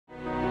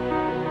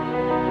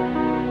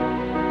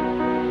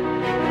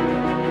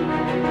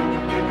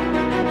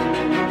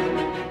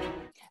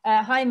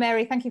Hi,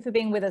 Mary. Thank you for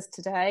being with us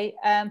today.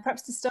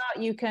 Perhaps to start,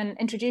 you can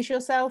introduce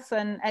yourself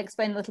and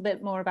explain a little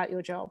bit more about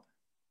your job.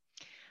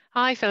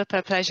 Hi,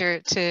 Philippa. Pleasure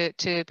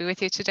to be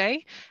with you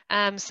today.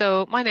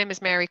 So my name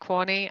is Mary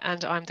Quaney,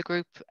 and I'm the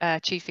Group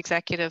Chief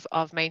Executive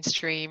of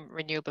Mainstream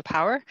Renewable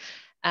Power.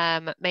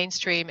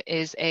 Mainstream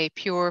is a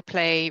pure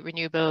play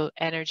renewable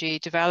energy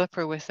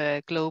developer with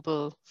a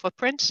global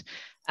footprint.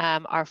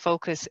 Our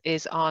focus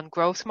is on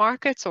growth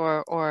markets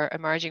or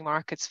emerging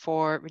markets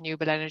for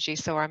renewable energy.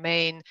 So our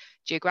main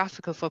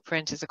geographical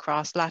footprint is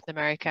across Latin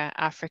America,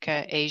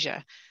 Africa,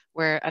 Asia.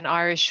 We're an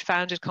Irish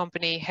founded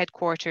company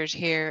headquartered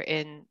here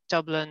in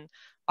Dublin,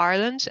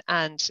 Ireland,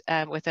 and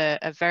with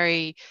a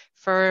very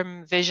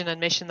firm vision and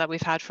mission that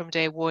we've had from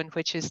day one,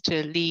 which is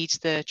to lead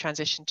the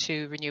transition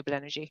to renewable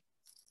energy.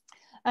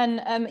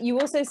 And you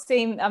also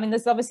seem, I mean,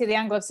 there's obviously the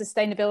angle of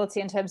sustainability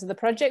in terms of the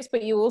projects,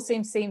 but you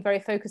also seem very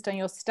focused on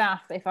your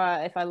staff. If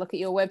I look at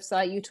your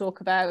website, you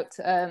talk about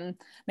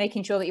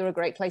making sure that you're a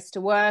great place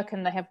to work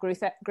and they have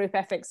group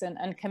ethics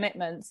and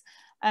commitments.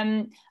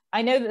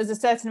 I know that there's a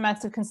certain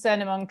amount of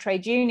concern among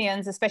trade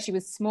unions, especially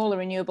with smaller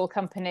renewable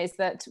companies,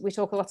 that we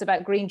talk a lot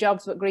about green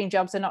jobs, but green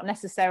jobs are not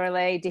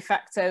necessarily de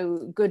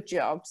facto good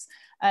jobs.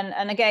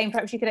 And again,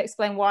 perhaps you could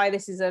explain why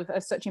this is of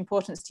such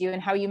importance to you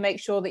and how you make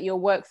sure that your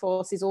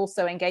workforce is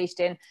also engaged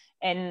in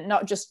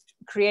not just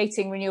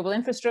creating renewable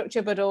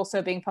infrastructure, but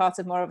also being part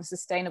of more of a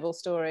sustainable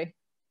story.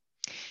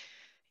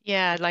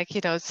 Yeah, like,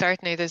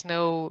 certainly there's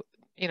no,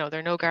 there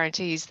are no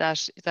guarantees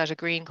that a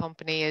green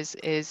company is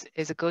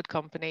a good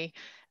company.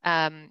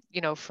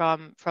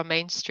 From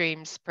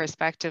Mainstream's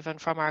perspective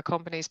and from our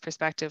company's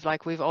perspective,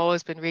 like we've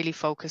always been really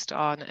focused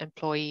on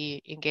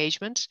employee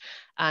engagement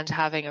and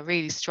having a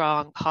really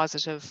strong,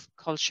 positive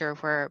culture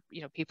where,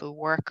 people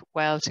work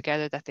well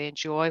together, that they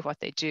enjoy what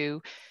they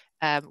do.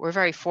 We're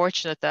very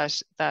fortunate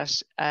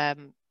that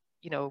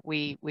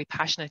we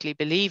passionately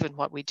believe in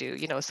what we do,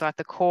 so at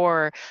the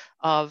core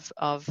of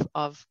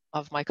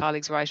my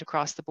colleagues right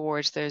across the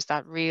board, there's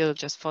that real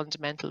just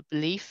fundamental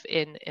belief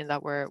in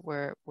that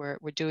we're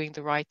doing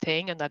the right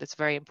thing, and that it's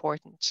very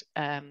important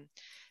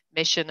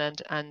mission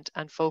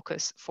and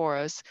focus for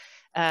us.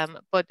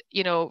 But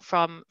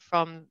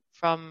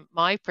from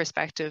my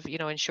perspective,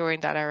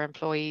 ensuring that our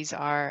employees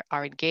are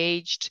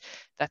engaged,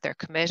 that they're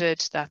committed,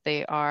 that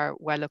they are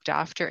well looked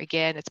after.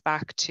 Again, it's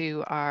back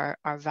to our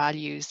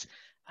values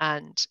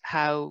and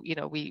how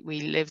we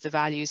live the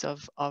values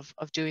of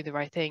doing the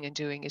right thing and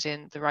doing it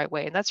in the right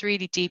way. And that's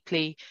really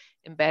deeply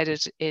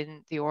embedded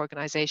in the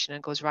organization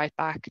and goes right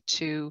back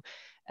to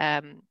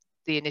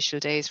the initial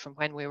days from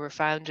when we were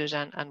founded,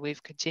 and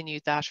we've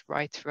continued that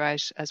right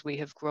throughout as we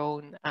have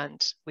grown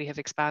and we have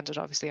expanded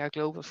obviously our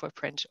global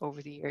footprint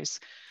over the years.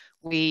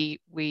 We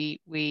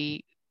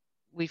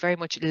very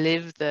much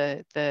live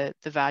the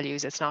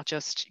values. It's not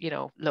just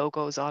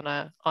logos on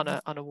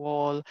a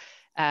wall.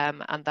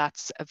 And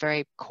that's a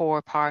very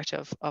core part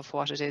of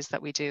what it is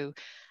that we do.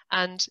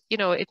 And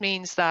it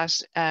means that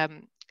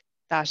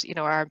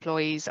our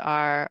employees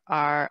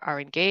are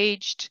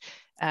engaged.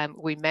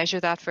 We measure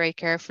that very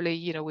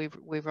carefully.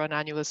 We run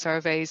annual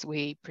surveys.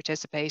 We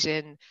participate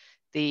in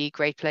the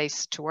Great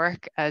Place to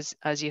Work, as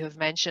you have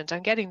mentioned,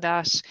 and getting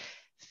that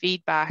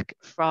feedback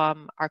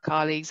from our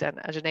colleagues and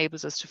it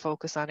enables us to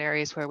focus on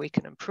areas where we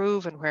can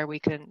improve and where we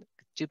can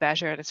do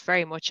better. And it's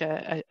very much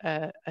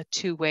a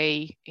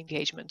two-way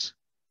engagement.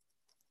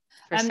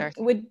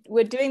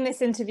 We're doing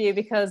this interview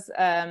because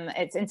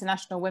it's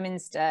International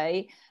Women's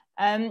Day.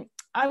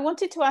 I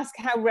wanted to ask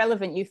how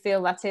relevant you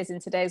feel that is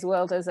in today's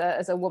world as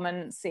a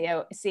woman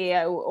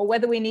CEO, or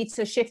whether we need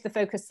to shift the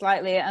focus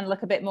slightly and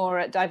look a bit more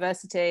at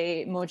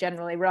diversity more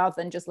generally rather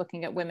than just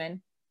looking at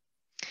women.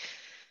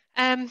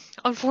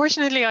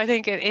 Unfortunately, I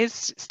think it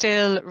is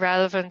still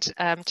relevant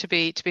to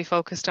be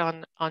focused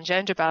on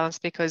gender balance,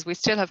 because we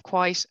still have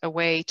quite a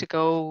way to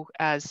go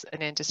as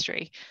an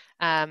industry.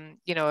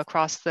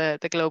 Across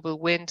the global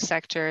wind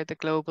sector, the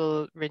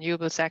global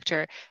renewable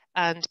sector,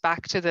 and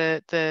back to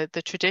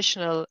the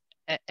traditional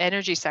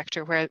energy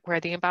sector where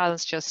the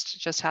imbalance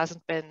just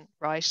hasn't been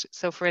right.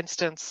 So, for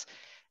instance,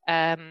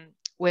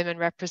 women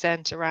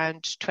represent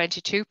around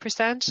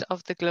 22%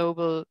 of the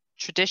global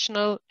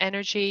traditional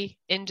energy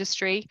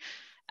industry.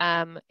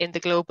 In the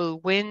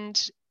global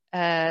wind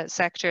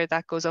sector,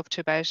 that goes up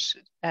to about,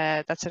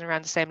 that's in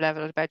around the same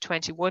level at about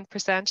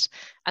 21%.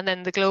 And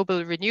then the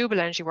global renewable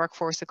energy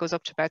workforce, it goes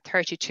up to about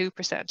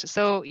 32%.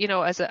 So,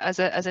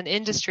 as an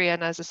industry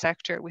and as a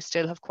sector, we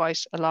still have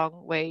quite a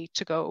long way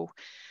to go.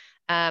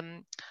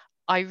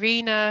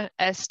 IRENA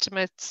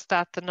estimates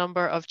that the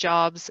number of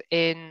jobs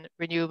in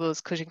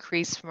renewables could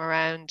increase from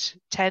around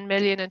 10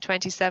 million in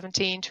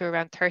 2017 to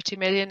around 30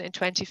 million in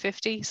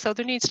 2050. So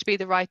there needs to be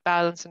the right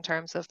balance in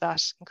terms of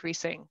that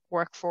increasing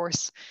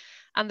workforce.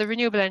 And the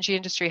renewable energy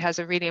industry has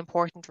a really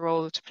important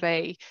role to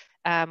play.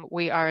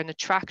 We are an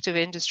attractive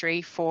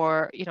industry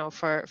for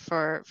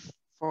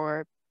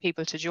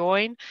people to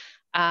join.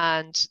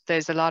 And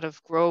there's a lot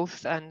of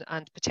growth and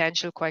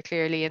potential quite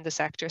clearly in the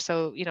sector.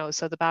 So,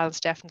 so the balance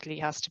definitely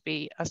has to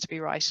be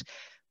right.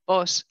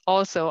 But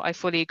also I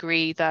fully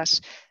agree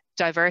that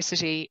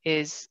diversity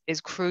is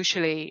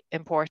crucially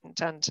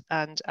important,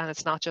 and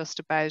it's not just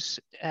about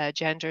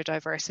gender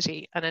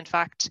diversity. And in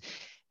fact,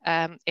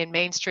 in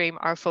Mainstream,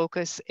 our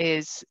focus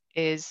is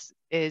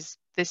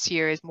this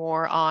year is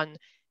more on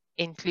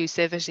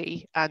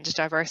inclusivity and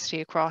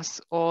diversity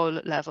across all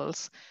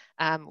levels.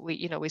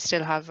 We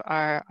still have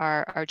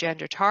our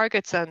gender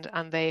targets,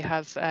 and they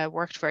have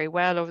worked very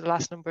well over the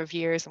last number of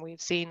years, and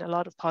we've seen a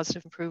lot of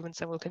positive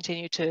improvements, and we'll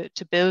continue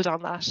to build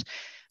on that.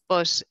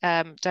 But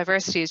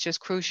diversity is just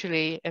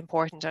crucially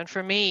important. And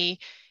for me,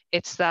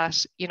 it's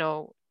that,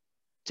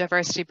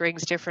 diversity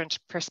brings different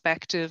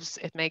perspectives.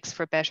 It makes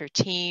for better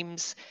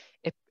teams.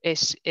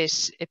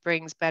 It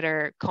brings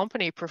better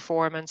company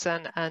performance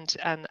and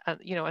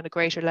a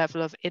greater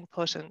level of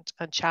input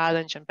and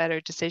challenge and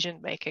better decision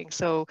making.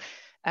 So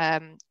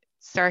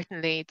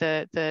certainly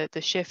the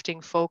shifting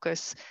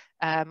focus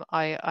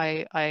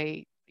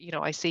I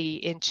see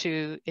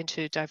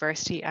into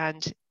diversity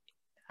and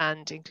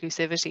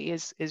inclusivity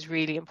is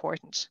really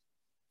important.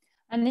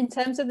 And in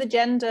terms of the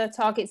gender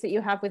targets that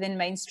you have within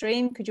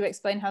Mainstream, could you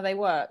explain how they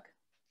work?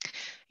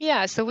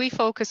 Yeah, so we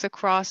focus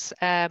across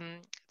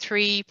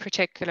 3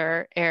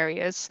 particular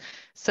areas.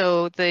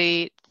 So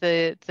the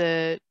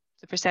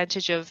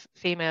percentage of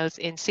females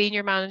in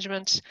senior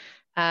management.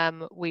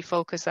 We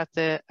focus at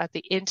the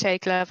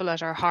intake level,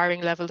 at our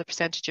hiring level, the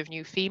percentage of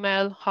new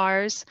female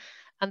hires.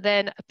 And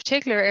then a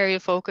particular area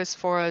of focus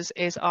for us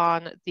is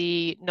on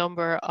the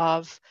number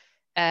of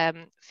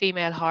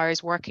female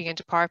hires working in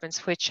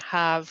departments which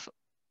have,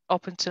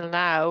 up until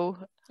now,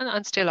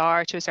 and still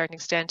are to a certain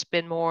extent,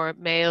 been more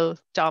male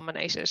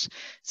dominated.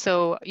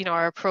 So,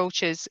 our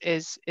approach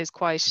is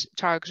quite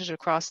targeted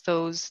across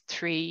those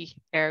 3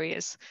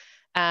 areas.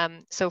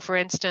 So for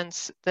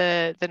instance,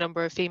 the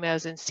number of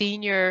females in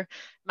senior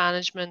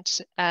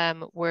management,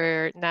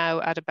 we're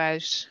now at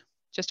about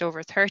just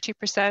over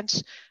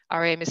 30%.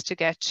 Our aim is to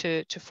get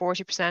to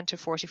 40% to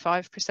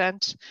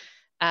 45%.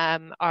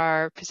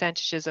 Our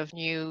percentages of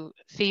new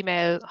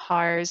female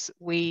hires,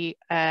 we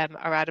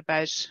are at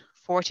about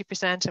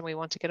 40%, and we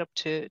want to get up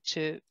to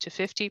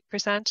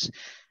 50%.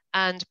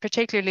 And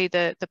particularly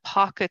the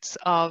pockets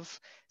of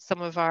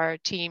some of our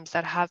teams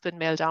that have been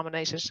male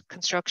dominated,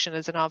 construction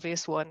is an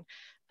obvious one.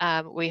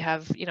 We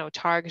have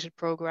targeted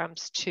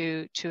programs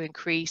to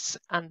increase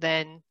and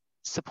then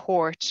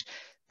support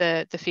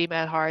the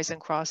female hires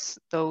across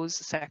those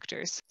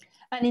sectors.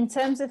 And in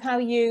terms of how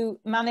you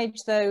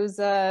manage those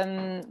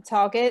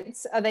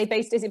targets,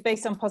 is it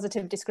based on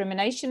positive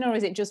discrimination, or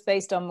is it just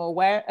based on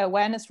more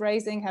awareness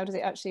raising? How does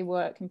it actually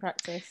work in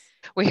practice?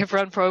 We have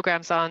run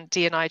programs on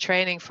D&I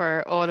training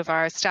for all of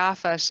our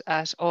staff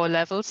at all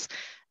levels.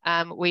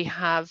 We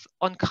have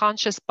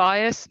unconscious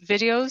bias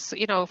videos,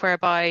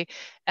 whereby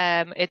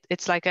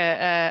it's like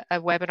a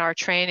webinar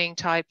training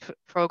type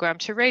program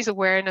to raise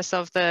awareness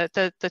of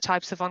the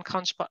types of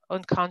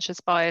unconscious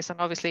bias,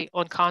 and obviously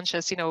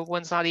unconscious,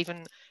 one's not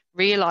even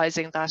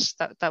realizing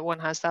that one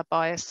has that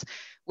bias.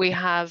 We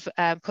have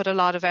put a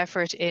lot of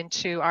effort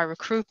into our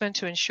recruitment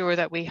to ensure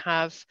that we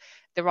have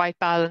the right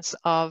balance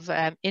of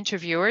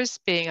interviewers,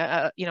 being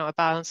a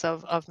balance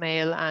of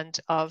male and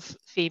of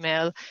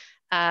female.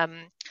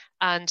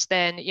 And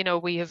then,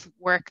 we have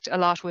worked a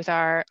lot with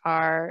our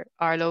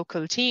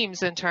local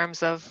teams in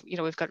terms of,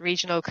 we've got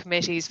regional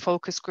committees,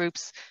 focus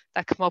groups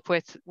that come up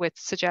with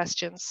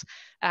suggestions.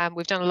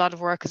 We've done a lot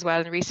of work as well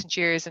in recent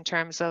years in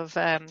terms of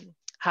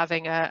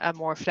having a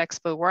more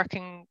flexible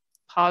working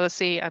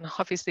policy, and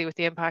obviously with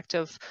the impact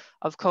of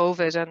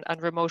COVID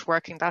and remote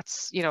working,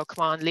 that's,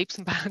 come on, leaps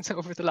and bounds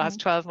over the last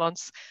 12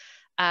 months.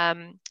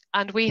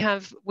 And we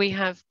have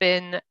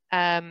been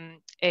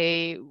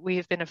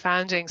a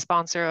founding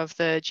sponsor of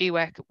the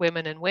GWEC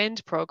Women in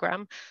Wind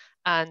program,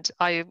 and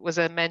I was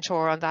a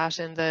mentor on that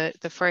in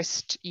the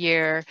first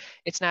year.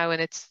 It's now in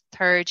its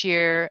 3rd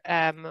year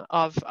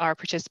of our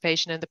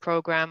participation in the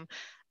program.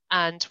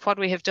 And what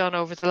we have done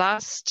over the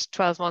last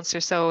 12 months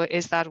or so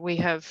is that we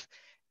have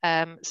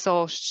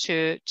sought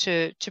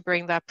to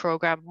bring that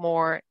program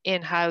more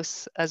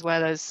in-house, as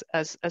well as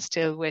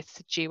still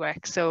with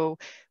GWEC. So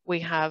we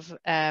have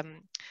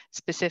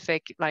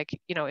specific,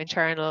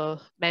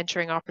 internal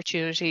mentoring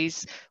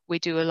opportunities. We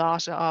do a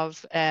lot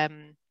of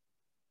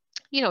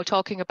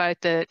talking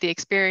about the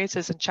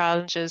experiences and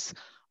challenges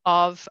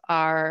of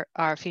our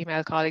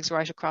female colleagues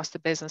right across the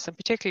business, and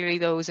particularly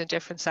those in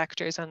different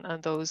sectors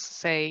and those,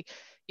 say,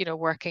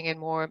 working in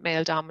more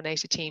male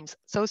dominated teams.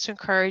 So it's to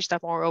encourage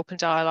that more open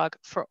dialogue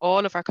for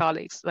all of our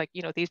colleagues.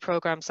 These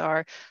programs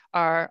are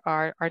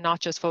not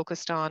just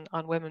focused on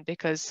women,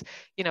 because,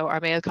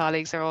 our male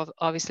colleagues are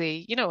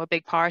obviously, a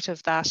big part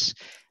of that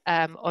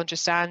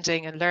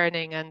understanding and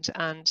learning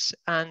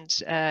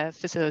and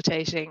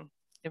facilitating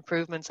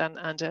improvements and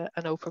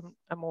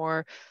a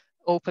more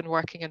open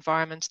working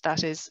environment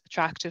that is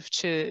attractive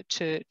to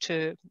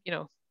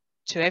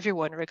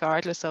everyone,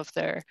 regardless of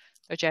their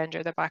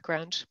gender, their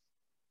background.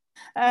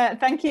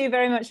 Thank you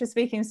very much for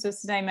speaking to us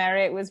today,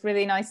 Mary. It was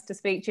really nice to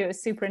speak to you. It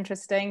was super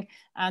interesting,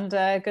 and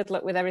good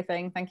luck with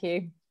everything. Thank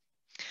you.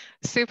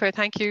 Super.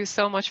 Thank you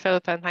so much,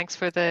 Philippa, and thanks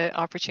for the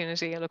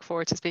opportunity. I look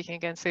forward to speaking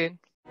again soon.